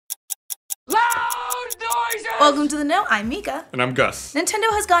Welcome to the Know, I'm Mica. And I'm Gus. Nintendo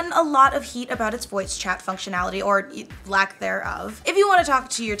has gotten a lot of heat about its voice chat functionality, or lack thereof. If you want to talk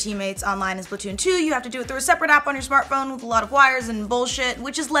to your teammates online in Splatoon 2, you have to do it through a separate app on your smartphone with a lot of wires and bullshit,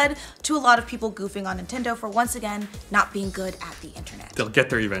 which has led to a lot of people goofing on Nintendo for once again not being good at the internet. They'll get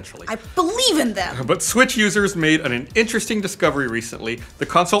there eventually. I believe in them! But Switch users made an interesting discovery recently. The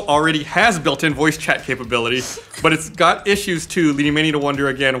console already has built-in voice chat capability, but it's got issues too, leading many to wonder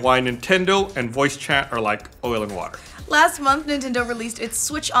again why Nintendo and voice chat are like oil and water. Last month, Nintendo released its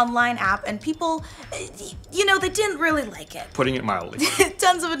Switch Online app, and people, they didn't really like it. Putting it mildly.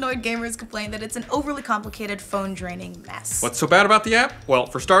 Tons of annoyed gamers complained that it's an overly complicated, phone-draining mess. What's so bad about the app? Well,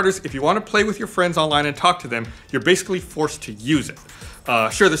 for starters, if you want to play with your friends online and talk to them, you're basically forced to use it.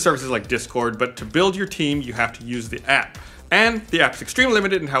 Sure, there's services like Discord, but to build your team, you have to use the app. And the app's extremely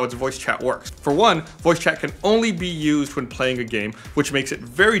limited in how its voice chat works. For one, voice chat can only be used when playing a game, which makes it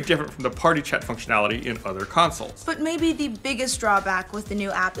very different from the party chat functionality in other consoles. But maybe the biggest drawback with the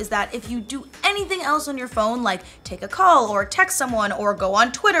new app is that if you do anything else on your phone, like take a call or text someone or go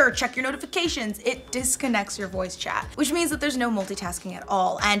on Twitter, check your notifications, it disconnects your voice chat, which means that there's no multitasking at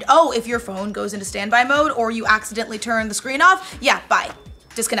all. And oh, if your phone goes into standby mode or you accidentally turn the screen off, yeah, bye.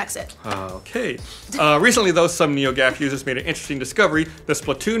 Disconnects it. Okay. Recently though, some NeoGAF users made an interesting discovery that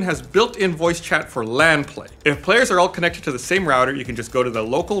Splatoon has built-in voice chat for LAN play. If players are all connected to the same router, you can just go to the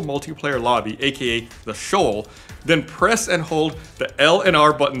local multiplayer lobby, aka the shoal, then press and hold the L and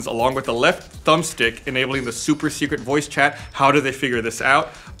R buttons along with the left thumbstick, enabling the super secret voice chat. How do they figure this out?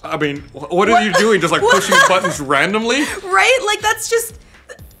 I mean, what are you doing? Just like pushing buttons randomly? Right? Like that's just...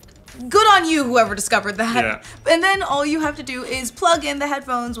 good on you, whoever discovered that. Yeah. And then all you have to do is plug in the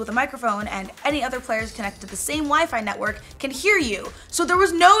headphones with a microphone, and any other players connected to the same Wi-Fi network can hear you. So there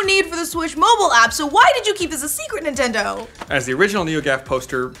was no need for the Switch mobile app, so why did you keep this a secret, Nintendo? As the original NeoGAF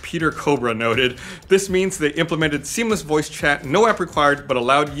poster, Peter Cobra, noted, this means they implemented seamless voice chat, no app required, but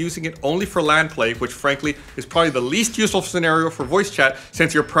allowed using it only for LAN play, which frankly is probably the least useful scenario for voice chat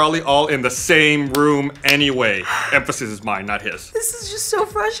since you're probably all in the same room anyway. Emphasis is mine, not his. This is just so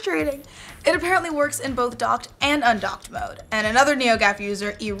frustrating. It apparently works in both docked and undocked mode, and another NeoGAF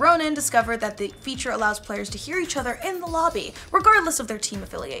user, E. Ronan, discovered that the feature allows players to hear each other in the lobby, regardless of their team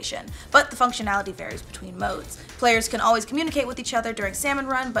affiliation, but the functionality varies between modes. Players can always communicate with each other during Salmon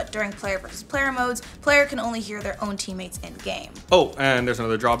Run, but during player versus player modes, player can only hear their own teammates in-game. Oh, and there's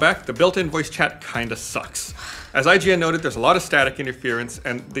another drawback. The built-in voice chat kinda sucks. As IGN noted, there's a lot of static interference,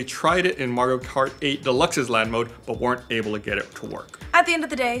 and they tried it in Mario Kart 8 Deluxe's LAN mode, but weren't able to get it to work. At the end of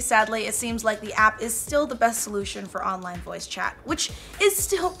the day, sadly, it seems like the app is still the best solution for online voice chat, which is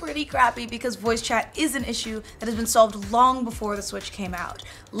still pretty crappy because voice chat is an issue that has been solved long before the Switch came out.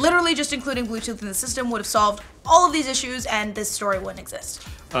 Literally just including Bluetooth in the system would have solved all of these issues and this story wouldn't exist.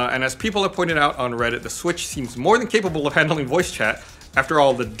 And as people have pointed out on Reddit, the Switch seems more than capable of handling voice chat. After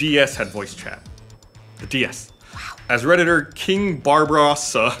all, the DS had voice chat. The DS. As Redditor King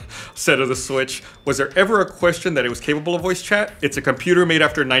Barbarossa said of the Switch, was there ever a question that it was capable of voice chat? It's a computer made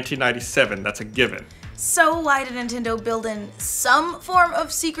after 1997, that's a given. So why did Nintendo build in some form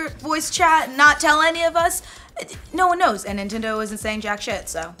of secret voice chat and not tell any of us? No one knows, and Nintendo isn't saying jack shit,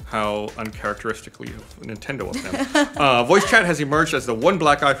 so. How uncharacteristically Nintendo of them. Voice chat has emerged as the one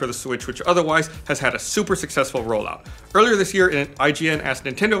black eye for the Switch, which otherwise has had a super successful rollout. Earlier this year, IGN asked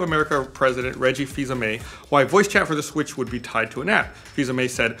Nintendo of America President Reggie Fils-Aimé why voice chat for the Switch would be tied to an app. Fils-Aimé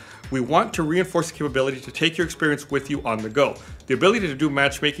said, "We want to reinforce the capability to take your experience with you on the go. The ability to do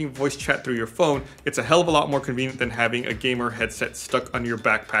matchmaking voice chat through your phone, it's a hell of a lot more convenient than having a gamer headset stuck on your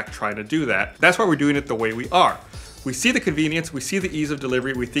backpack trying to do that. That's why we're doing it the way we are. We see the convenience, we see the ease of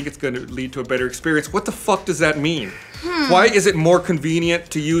delivery, we think it's going to lead to a better experience." What the fuck does that mean? Why is it more convenient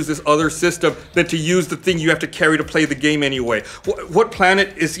to use this other system than to use the thing you have to carry to play the game anyway? What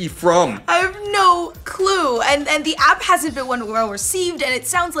planet is he from? I have no clue, and the app hasn't been well received, and it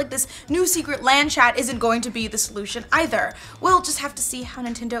sounds like this new secret LAN chat isn't going to be the solution either. We'll just have to see how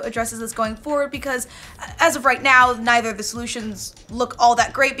Nintendo addresses this going forward, because as of right now, neither of the solutions look all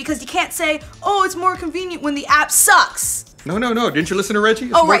that great, because you can't say, oh, it's more convenient when the app sucks. No. Didn't you listen to Reggie?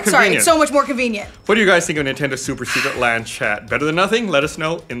 It's oh, more right, sorry. It's so much more convenient. What do you guys think of Nintendo's super secret LAN chat? Better than nothing? Let us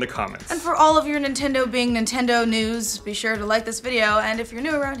know in the comments. And for all of your Nintendo being Nintendo news, be sure to like this video, and if you're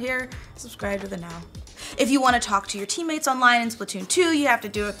new around here, subscribe to the Know. If you want to talk to your teammates online in Splatoon 2, you have to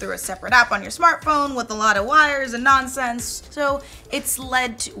do it through a separate app on your smartphone with a lot of wires and nonsense. So it's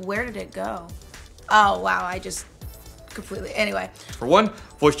led to, where did it go? Oh, wow, I just completely, anyway. For one,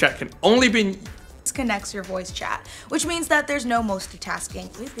 voice chat can only be disconnects your voice chat, which means that there's no multitasking.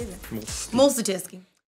 Multitasking.